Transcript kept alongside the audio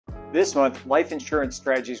This month, Life Insurance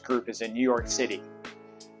Strategies Group is in New York City.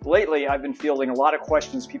 Lately, I've been fielding a lot of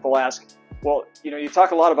questions people ask, well, you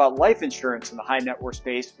talk a lot about life insurance in the high net worth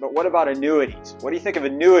space, but what about annuities? What do you think of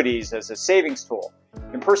annuities as a savings tool?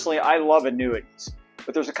 And personally, I love annuities.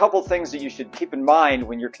 But there's a couple things that you should keep in mind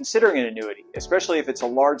when you're considering an annuity, especially if it's a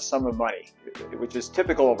large sum of money, which is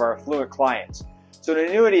typical of our affluent clients. So an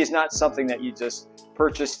annuity is not something that you just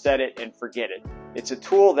purchase, set it, and forget it. It's a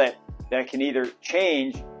tool that can either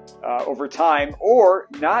change over time or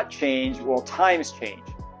not change while times change.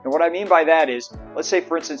 And what I mean by that is, let's say,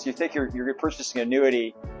 for instance, you think you're purchasing an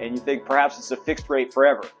annuity and you think perhaps it's a fixed rate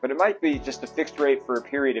forever, but it might be just a fixed rate for a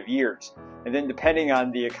period of years. And then depending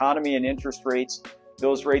on the economy and interest rates,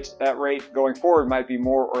 that rate going forward might be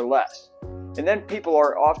more or less. And then people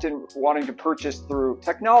are often wanting to purchase through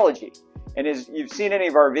technology. And as you've seen any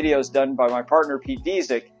of our videos done by my partner, Pete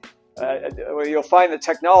Dzik, you'll find that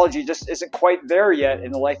technology just isn't quite there yet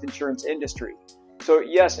in the life insurance industry. So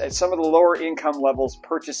yes, at some of the lower income levels,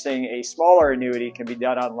 purchasing a smaller annuity can be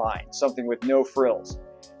done online, something with no frills.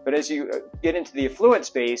 But as you get into the affluent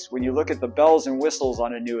space, when you look at the bells and whistles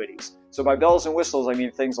on annuities, so by bells and whistles, I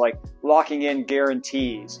mean things like locking in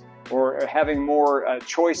guarantees or having more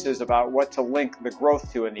choices about what to link the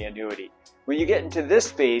growth to in the annuity. When you get into this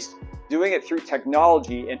space, doing it through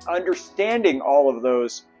technology and understanding all of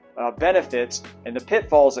those benefits and the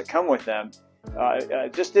pitfalls that come with them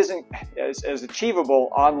just isn't as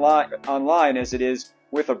achievable online as it is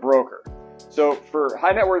with a broker. So for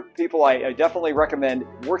high net worth people, I definitely recommend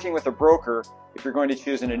working with a broker if you're going to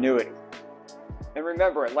choose an annuity. And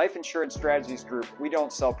remember, at Life Insurance Strategies Group, we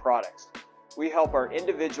don't sell products. We help our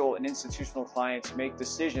individual and institutional clients make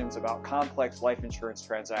decisions about complex life insurance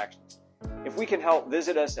transactions. If we can help,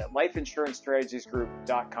 visit us at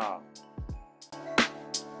lifeinsurancestrategiesgroup.com.